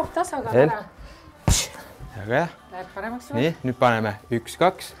ei kaob tasakaal ära. Väga hea. Läheb paremaks juba. Nii, nüüd paneme 1,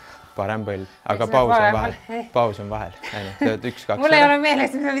 2. Parem põlv, aga paus on vahel. Paus on vahel. Tööd 1, 2. Mul ei ole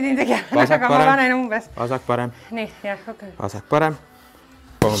meelest, mis ma pidin tegema, aga ma panen umbes. Vasak parem. Nii, jah, okei. Vasak parem.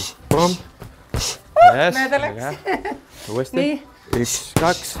 Pom. Mööda läks. Uuesti. 1,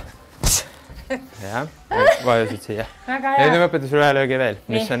 2. Jah, vajusid siia. Väga hea. Nüüd me õpetan sulle ühe löögi veel,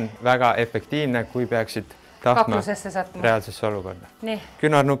 mis on väga efektiivne, kui peaksid tahtma reaalsesse olukorda.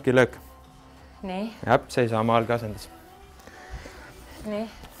 Küünarnuki löök. Nii. Jah, seisa oma alg asendis. Nii.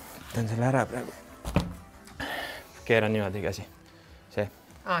 Teen selle ära praegu. Keeran niimoodi käsi. See.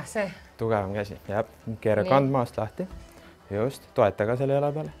 See. Tugevam käsi. Jah, keera kandmaast lahti. Just, toeta ka selle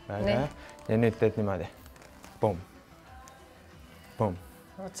jala peale. Väga hea. Ja nüüd teed niimoodi. Pum.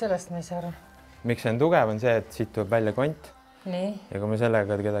 Vot sellest ma ei saa aru. Miks see on tugev, on see, et siit tuleb välja kont. Nii. Ja kui ma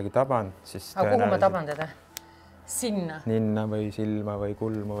sellega kedagi taban, siis... Aga kuhu ma taban teda? Sinna? Ninna või silma või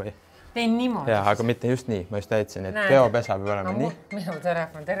kulmu või... Teen niimoodi. Jaa, aga mitte just nii. Ma just näitasin, et peopesa peab olema nii. Minu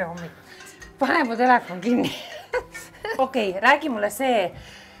telefon, tere hommik. Pane mu telefon kinni. Okei, räägi mulle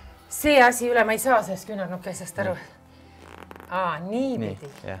see asi üle. Ma ei saa sellest küünarnuki asjast aru. Nii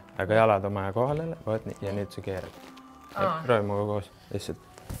pidi. Jah, aga jalad oma ja kohale. Võt nii. Ja nüüd sa keerad. Proovi muga koos. Lihtsalt.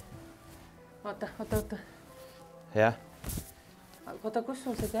 Oota. Jah. Oota, kus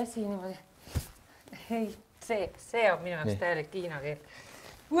sul see käsi niimoodi? Ei, see on minu jaoks täielik Hiina keel.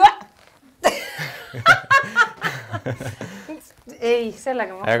 Ei,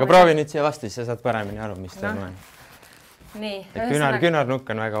 sellega ma... Aga proovi nüüd siia vastu, siis sa saad paremini aru, mis ta on. Nii. Küünarnukk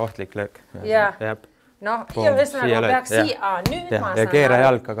on väga ohtlik löök. Jaa. No, ühesõnaga ma peaks siia... Nüüd ma saan... Ja keera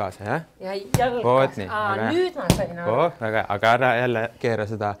jalg ka kaasa, jah? Ja jalg kaasa. Nüüd ma sain aru. Väga, aga ära jälle keera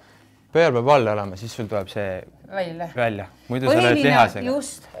seda... Pöör peab alla olema, siis sul tuleb see välja. Muidu sa lööd lihasega.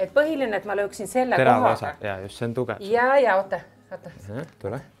 Just, et põhiline, et ma lööksin selle kohaga. Ja just, see on tugev. Ja, oota.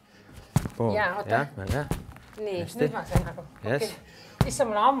 Tule. Ja, oota. Nii, nüüd ma sain nagu. Issa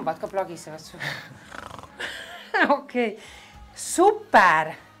mulle hambad ka plagisevad sul. Okei,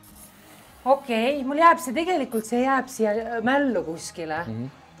 super. Okei, mul jääb see tegelikult, see jääb siia mällu kuskile.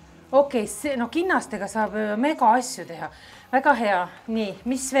 Okei, no kinnastega saab mega asju teha. Väga hea. Nii,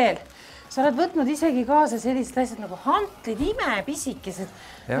 mis veel? sa oled võtnud isegi kaasa sellised asjad nagu hantlid, imepisikesed.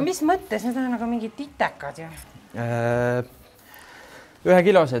 No, mis mõttes? Need on nagu mingid titekad ju. 1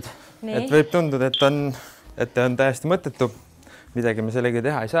 kilosed. Et võib tunduda, et on täiesti mõttetu. Midagi me sellega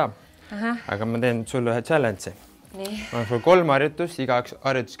teha ei saa. Aga ma teen sulle ühe challenge'i. Ma olen sul 3 harjutust, iga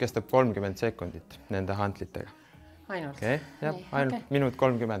harjutus kestab 30 sekundit nende hantlitega. Ainult? Okei, jah, ainult minut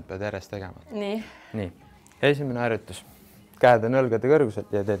 30 pead järjest tegema. Nii. Esimene harjutus. Käed on õlgade kõrgusel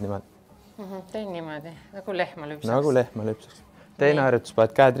ja teed niimoodi. Teen niimoodi, nagu lehma lüpsaks. Nagu lehma lüpsaks. Teine harjutus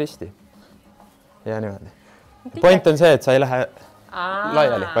paned käed risti. Ja niimoodi. Point on see, et sa ei lähe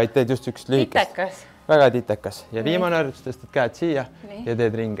laiali, vaid teed just üks lühikest. Titekas. Väga titekas. Ja viimane harjutus tõstad käed siia ja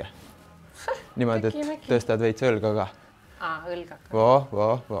teed ringe. Niimoodi, et tõstad veits õlga ka. Õlga.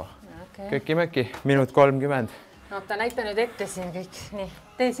 Voo. Köki-möki, minut 30. Oota, näita nüüd ette siin kõik. Nii,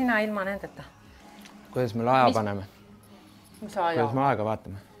 tee sina ilma nendeta. Kuidas me aja paneme? Mis aja? Kuidas me aega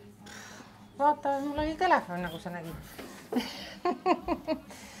vaatame? Vaata, mul oli telefon, nagu sa nägid.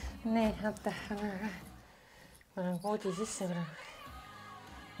 Nii, oota. Panen koodi sisse.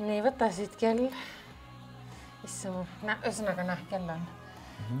 Nii, võta siit kell. Ühesõnaga, kell on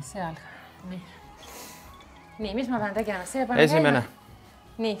seal. Nii, mis ma pean tegema? Esimene.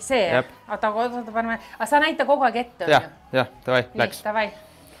 Nii, see. Oota, paneme. Aga sa näita kogu aeg ette. Jah, davai, läks. Nii, davai.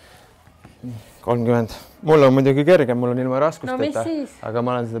 30. Mul on muidugi kerge, mul on ilma raskusteta. No mis siis? Aga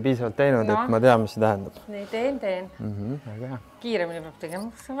ma olen seda piisavalt teinud, et ma tean, mis see tähendab. Nii, teen. Väga hea. Kiiremini peab tegema.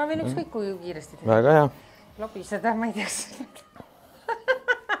 Ma võin ükskõik kui kiiresti teha. Väga hea. Lobiseda, ma ei teaks.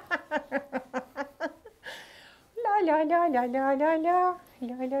 La.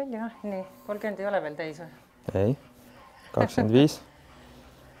 Nii, 30 ei ole veel täis või? Ei, 25.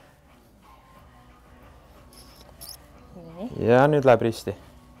 Ja nüüd läheb risti.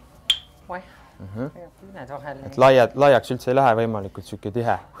 Oih, need vahel. Et laiaks üldse ei lähe võimalikult süke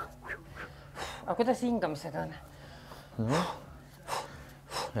tihe. Aga kuidas hingamisega on?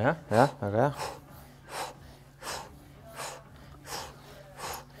 Jah, väga hea.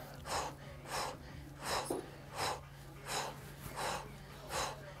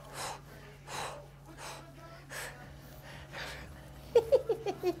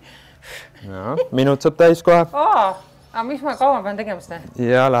 Minut saab täis kohe. Aga mis ma kaua pean tegema seda?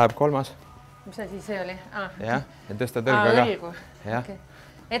 Ja läheb 3. Mis asi see oli? Jah, ja tõstad õlga ka. Õlgu.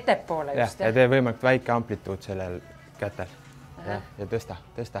 Ettepoole just. Ja tee võimalikult väike amplituud sellel kätel. Ja tõsta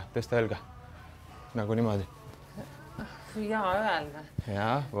õlga. Nagu niimoodi. Jaa, öelda.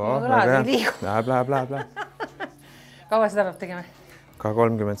 Jaa, läheb. Kaua seda peab tegema? Ka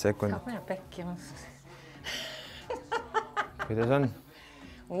 30 sekundit. Kaua pekki. Kuidas on?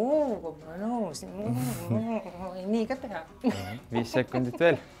 Nõus. Nii ka teha. 5 sekundit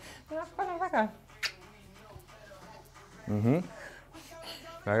veel. Jah, palun väga.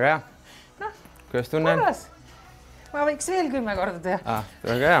 Väga hea. Kuidas tunnen? Ma võiks veel 10 korda teha.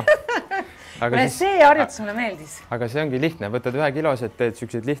 Väga hea. See harjutus mulle meeldis. Aga see ongi lihtne. Võtad 1 kilosed, teed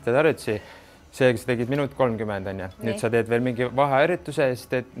selliseid lihtad harjutusi. See, sa tegid minut 30 on ja nüüd sa teed veel mingi vaheharjutuse ja siis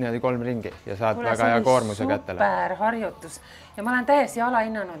teed 3 ringi ja saad väga hea koormuse kättele. Super harjutus ja ma olen täiesti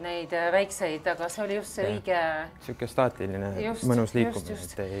alahinnanud neid väikseid, aga see oli just see õige... Siuke staatiline, mõnus liikumine,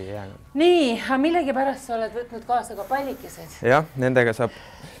 et ei jäänud. Nii, millegi pärast sa oled võtnud kaasa ka pallikesed. Jah, nendega saab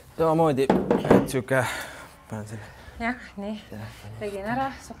samamoodi, et siuke... Jah, nii. Tegin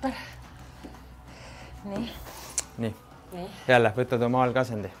ära, super. Nii. Jälle, võtad oma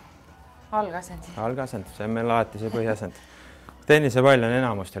algasendi. Algasend, see on meil alati see põhiasend. Tennisepall on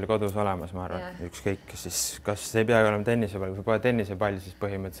enamustel kodus olemas, ma arvan. Ükskõik, siis kas ei pea olema tennisepall, kui pole tennisepall, siis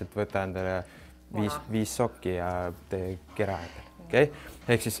põhimõtteliselt võta endale 5 sokki ja tee kera endale.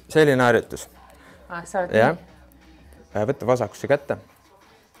 Ehk siis selline harjutus. Võtta vasakusse kätte.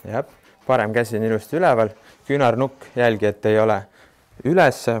 Parem käsi on ilusti üleval. Küünarnukk jälgi, et ei ole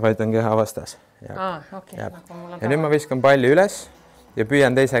üles, vaid on keha vastas. Ja nüüd ma viskan palli üles. Ja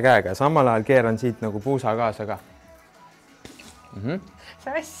püüan teise käega. Samal ajal keeran siit nagu puusa kaasa ka.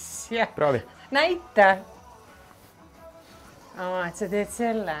 Sassja. Proovi. Näita. Et sa teed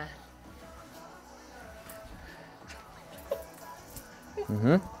selle.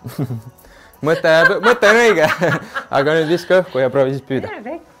 Mõte on õige. Aga nüüd viska õhku ja proovi siis püüda.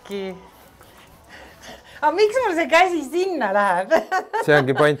 Pekki. Aga miks mul see käsi sinna läheb? See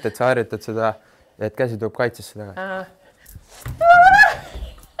ongi point, et sa harjutad seda, et käsi tuleb kaitsesse taga.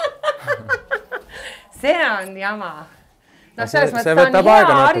 See on jama. See võtab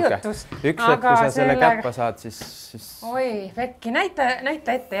aega natuke. Üks hetk, kui sa selle käppa saad, siis... Oi, Pekki, näita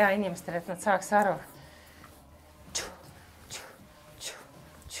ette hea inimestele, et nad saaks aru.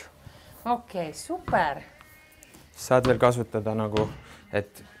 Okei, super. Saad veel kasutada nagu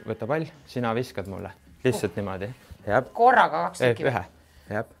et võta pall, sina viskad mulle. Lihtsalt niimoodi. Jääb. Korraga 2 tükki. Ühe.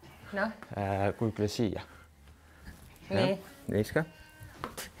 Jääb. Noh. Kuikle siia. Nii. Viska.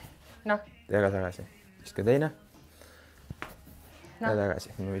 Noh. Tega tagasi. Viska teine. Ja tagasi.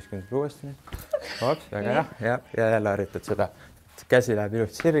 Ma viskan seda uuesti nüüd. Hops, väga hea. Ja jälle harjutad seda. Käsi läheb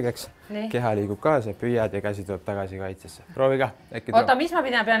ilusti sirgeks. Keha liigub kaasa, püüad ja käsi tuleb tagasi kaitsesse. Proovi ka. Oota, mis ma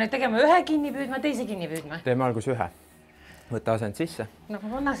pean nüüd tegema? Ühe kinni püüdma, teise kinni püüdma? Teeme algus ühe. Võta asend sisse.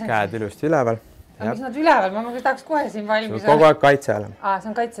 Asend. Käed ilusti üleval. Mis nad üleval? Ma tahaks kohe siin valmis. Kogu aeg kaitse olema. See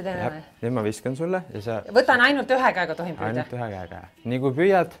on kaitse teeme või? Nüüd ma viskan sulle ja sa... Võtan ainult ühe käega tohin püüda? Ainult ühe käega. Nii kui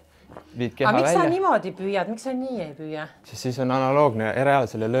püüad, viid keha välja. Miks sa niimoodi püüad? Miks sa nii ei püüa? Siis on analoogne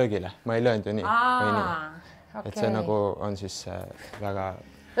reaalsele löögile. Ma ei löönud ju nii. Et see nagu on siis väga...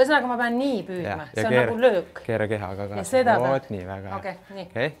 Ühesõnaga ma pean nii püüdma. See on nagu löök. Keera kehaga ka. Oot nii, väga hea.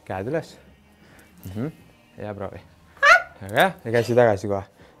 Okei, käed üles. Ja proovi. Väga hea. Ja käsi tagasi kohe.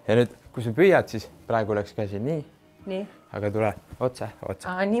 Ja nüüd, kui sa püüad, siis praegu oleks käsi nii. Nii. Aga tule otse.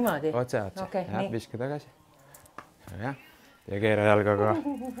 Niimoodi? Otse. Ja viska tagasi. Väga hea. Ja keera jalga ka.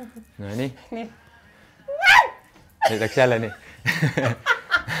 No nii. Nüüd läks jälle nii.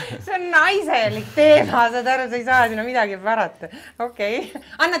 See on naiselik teema, saad aru, sa ei saa sinna midagi parata. Okei.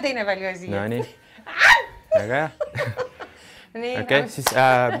 Anna teine palju siia. No nii. Väga hea. Okei, siis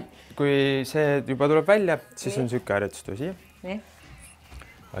kui see juba tuleb välja, siis on sükke harjutustöö siia. Nii.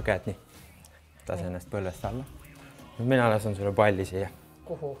 Käed nii. Tase ennast põlvest alla. Mina lasen sulle palli siia.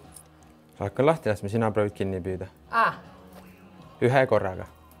 Kuhu? Hakkan lahti laskma, sina proovid kinni püüda. Ühe korraga.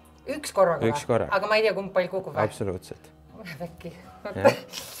 Üks korraga? Üks korraga. Aga ma ei tea, kumb pall kukub või? Absoluutselt. Väkki.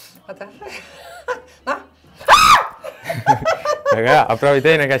 Oota. Väga hea, aga proovi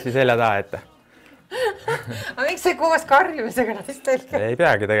teine käsi selja taha ette. Aga miks see koos karjumisega nad vist telge? Ei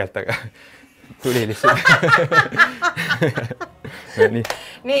peagi tegelikult, aga tuli lihtsalt.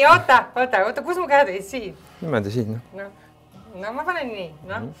 Nii, oota, kus mu käed olid siin? Niimoodi siin. No ma panen nii.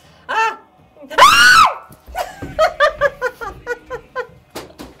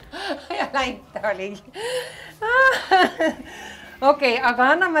 Ja läinud ta oligi. Okei,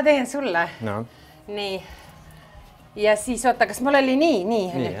 aga anna ma teen sulle. Nii. Ja siis oota, kas mul oli nii? Nii,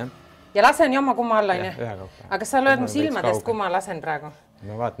 jah. Ja lasen jomma kumma alla, on ju? Aga sa lööd mu silmadest, kumma lasen praegu?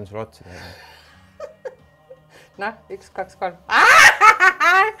 Ma vaatan sulle otsa teile. Noh, 1, 2, 3.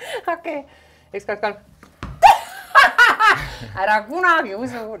 Okei, 1, 2, 3. Ära kunagi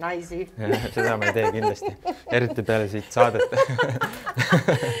usu naisi. Seda ma ei tee kindlasti. Eriti peale siit saadet.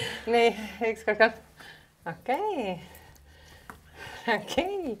 Nii, 1, 2, 3. Okei.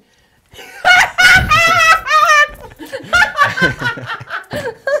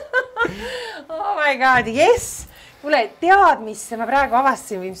 Oh my god, yes! Kuule, tead, mis ma praegu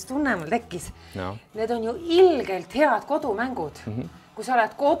avastasin või mis tunne mul tekkis? Need on ju ilgelt head kodumängud. Kui sa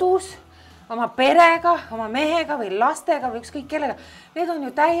oled kodus, oma perega, oma mehega või lastega või ükskõik kellega, need on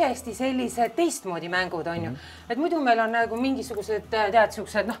ju täiesti sellised teistmoodi mängud, on ju. Et muidu meil on nagu mingisugused, tead,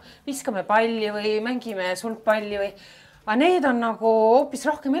 viskame palli või mängime sulgpalli või... Aga need on nagu hoopis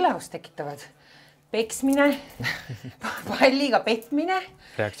rohkem elevust tekitavad. Peksmine, palliga petmine,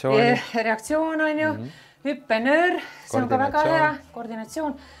 reaktsioon on ju, hüppenöör, see on ka väga hea,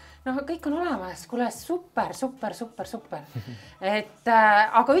 koordinatsioon. Kõik on olemas, kuule, super.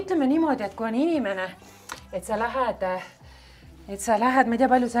 Aga ütleme niimoodi, et kui on inimene, et sa lähed, ma ei tea,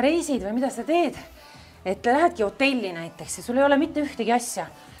 palju sa reisid või mida sa teed, et lähedki hotelli näiteks ja sul ei ole mitte ühtegi asja,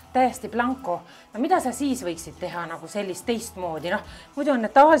 täiesti blanko. Mida sa siis võiksid teha nagu sellist teistmoodi? Muidu on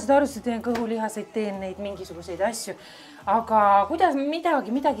need tavalised harjutused, teen kõhulihaseid, teen neid mingisuguseid asju. Aga kuidas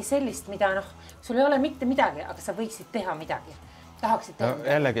midagi sellist, mida sul ei ole mitte midagi, aga sa võiksid teha midagi? Tahaksid teha midagi?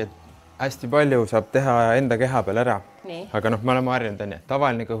 Jällegi, hästi palju saab teha enda keha peal ära. Aga me oleme harjunud,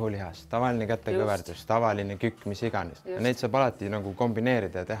 tavaline kõhulihas, tavaline kätekõverdus, tavaline kükk, mis iganes. Neid saab alati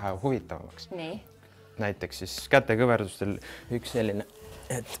kombineerida ja teha huvitavamaks. Näiteks siis kätekõverdustel üks selline,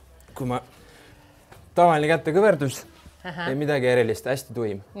 et kui ma tavaline kätekõverdus, ei midagi erilist, hästi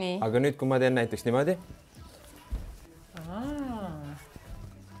tuim. Aga nüüd, kui ma teen näiteks niimoodi.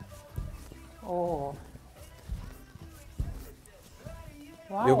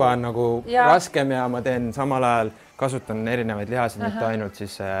 Juba on nagu raskem ja ma teen samal ajal, kasutan erinevaid lihasid, mitte ainult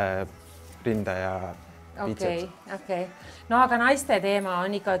siis rinda ja piitseps. Okei. No aga naiste teema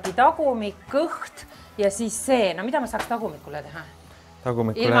on ikkagi tagumik, kõht ja siis see. Mida ma saaks tagumikule teha?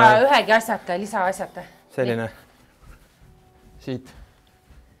 Ilma ühegi asjata, lisaasjata. Selline siit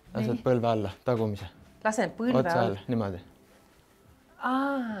lased põlve alla, tagumise. Lasen põlve alla? Niimoodi.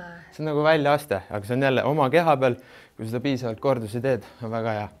 See on nagu väljaaste, aga see on jälle oma keha peal, kui seda piisavalt kordusi teed, on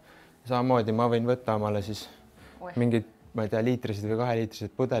väga hea. Samamoodi ma võin võtta omale siis mingid ma ei tea, liitrised või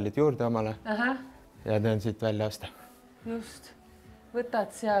 2-liitrised pudelid juurde omale ja teen siit välja osta. Just,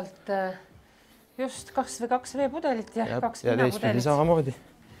 võtad sealt just 2 või 2 veepudelit ja 2 ja teistpidi samamoodi.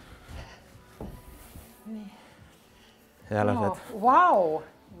 Nii. Ja lased.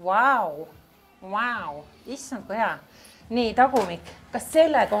 Vau, issand kui hea. Nii, tagumik, kas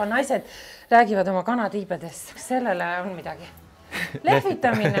sellega on naised räägivad oma kanatiibedest, kas sellele on midagi?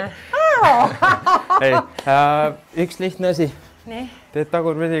 Lehvitamine. Ei, üks lihtne asi. Nii. Teed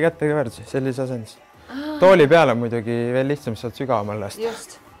tagurpidi kätekõverduse sellise asendis. Tooli peal on muidugi veel lihtsam, saad sügavamal lasta.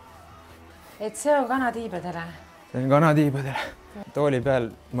 Just. Et see on kanatiibedele. See on kanatiibedele. Tooli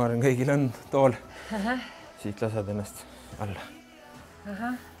peal, ma arvan, kõigil on tool. Siit lased ennast alla.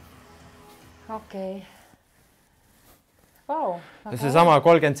 Okei. Vau. Ja see sama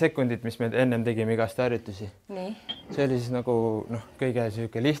 30 sekundit, mis me ennem tegime igast harjutusi. Nii. See oli siis nagu kõige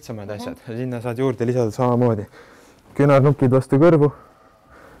siuke lihtsamad asjad. Sinna saad juurde lisada samamoodi. Küünarnukid vastu kõrvu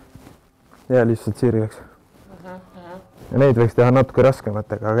ja lihtsalt sirgeks. Ja neid võiks teha natuke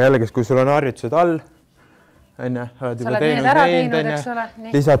raskematega, aga jällegi, kui sul on harjutused all, oled juba teinud,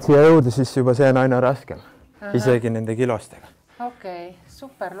 lisad siia jõuda, siis juba see on aina raskem. Isegi nende kilostega. Okei,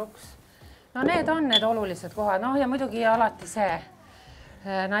 super luks. No need on need olulised kohad, ja muidugi alati see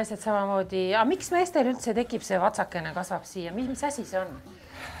naised samamoodi. Ja miks meestel üldse tekib see vatsakene kasvab siia? Mis asi see on?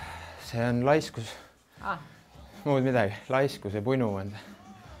 See on laiskus. Muud midagi. Laiskus ja punu on.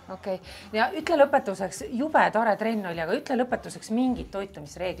 Okei. Ja ütle lõpetuseks, jube tore trenn oli, aga ütle lõpetuseks mingid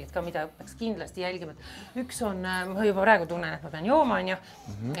toitumisreeglid ka, mida peaks kindlasti jälgima. Üks on, ma juba praegu tunnen, et ma pean jooma,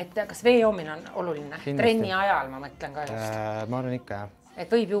 et kas vee joomine on oluline? Trenni ajal ma mõtlen ka just. Ma arvan ikka, jah. Et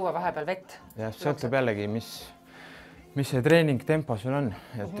võib juua vahepeal vett. Ja sõltub jällegi, mis see treening tempo sul on.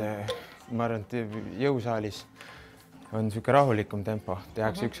 Et ma arvan, et jõusaalis on siuke rahulikum tempo.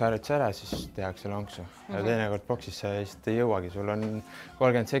 Tehakse üks harjutus ära, siis tehakse lonksu. Ja teinekord boksis sa lihtsalt ei jõuagi. Sul on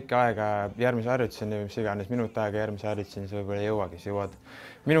 30 sekki aega järgmise harjutuseni, mis iganes minut aega järgmise harjutuseni, sa võib-olla ei jõuagi.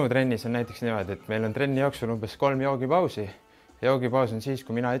 Minu trennis on näiteks niimoodi, et meil on trenni jooksul umbes 3 joogipausi. Joogipaus on siis,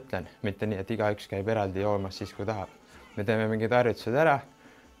 kui mina ütlen, mitte nii, et igaüks käib eraldi joomas siis, kui tahab. Me teeme mingid harjutused ära,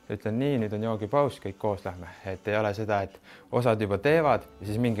 ütlen nii, nüüd on joogipaus, kõik koos lähme. Et ei ole seda, et osad juba teevad ja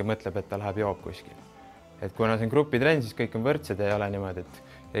siis mingi mõtleb, et ta läheb joob kuskil. Et kuna see on grupitrenn, siis kõik on võrdsed, ei ole niimoodi, et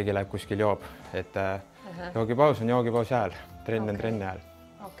keegi läheb kuskil joob. Et joogipaus on joogipaus ajal, trenn on trenni ajal.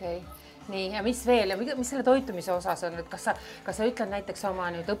 Okei. Nii, ja mis veel ja mis selle toitumise osas on, et kas sa ütled näiteks oma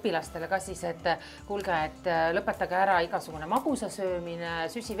nüüd õpilastele ka siis, et kuulge, et lõpetage ära igasugune magusa söömine,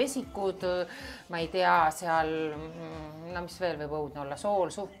 süsivesikud, ma ei tea, seal, mis veel võib õudne olla, sool,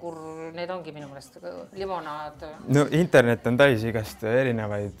 suhkur, need ongi minu meelest limonaad. No internet on täis igast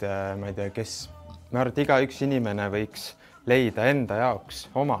erinevaid, ma ei tea, ma arvan, et iga üks inimene võiks leida enda jaoks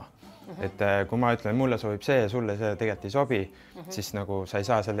oma. Et kui ma ütlen, mulle sobib see ja sulle see tegelikult ei sobi, siis nagu sa ei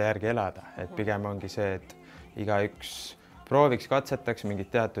saa selle järgi elada. Et pigem ongi see, et igaüks prooviks, katsetaks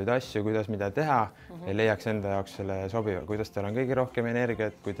mingid teatuid asju, kuidas mida teha ja leiaks enda jaoks selle sobiva, kuidas tal on kõige rohkem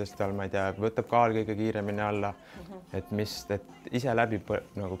energiat, kuidas tal, ma ei tea, võtab kaal kõige kiiremini alla, et ise läbi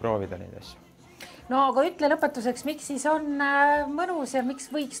nagu proovida neid asju. No aga ütle lõpetuseks, miks siis on mõnus ja miks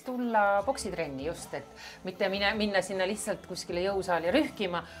võiks tulla boksitrenni just, et mitte minna sinna lihtsalt kuskile jõusaali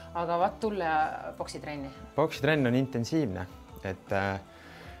rühkima, aga tulla boksitrenni? Boksitrenn on intensiivne, et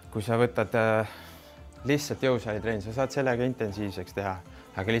kui sa võtad lihtsalt jõusaali trenni, sa saad sellega intensiivseks teha,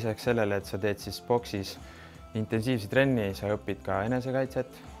 aga lisaks sellele, et sa teed siis boksis intensiivse trenni, sa õpid ka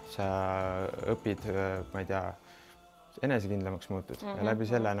enesekaitset, sa õpid, ma ei tea, enesekindlamaks muutud ja läbi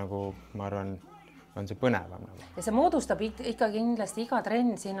selle nagu, ma arvan, on see põnevam. Ja see moodustab ikka kindlasti iga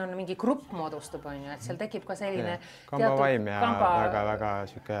trenn, siin on mingi grupp moodustub, et seal tekib ka selline kambavaim ja väga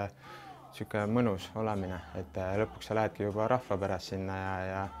siuke mõnus olemine, et lõpuks sa lähedki juba rahva pärast sinna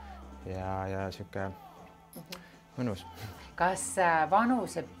ja siuke mõnus. Kas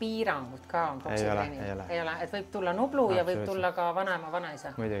vanuse piirangud ka on boksitrenni? Ei ole, et võib tulla Nublu ja võib tulla ka vanaema,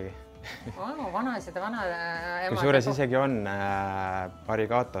 vanaisa? Muidugi. Vanaisad ja vanaema. Kusjuures isegi on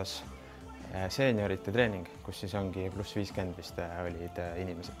Arigatos seeniorite treening, kus siis ongi pluss 50 vist olid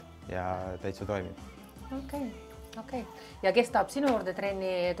inimesed ja täitsa toimib. Okei. Ja kes tahab sinu juurde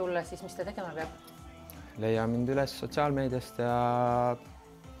trenni tulla, siis mis ta tegema peab? Leia mind üles sotsiaalmeediast ja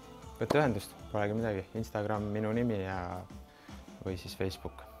võtta ühendust, polegi midagi. Instagram minu nimi või siis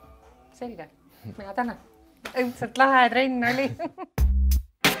Facebook. Selge, mina tänan. Õudselt lahe trenn oli.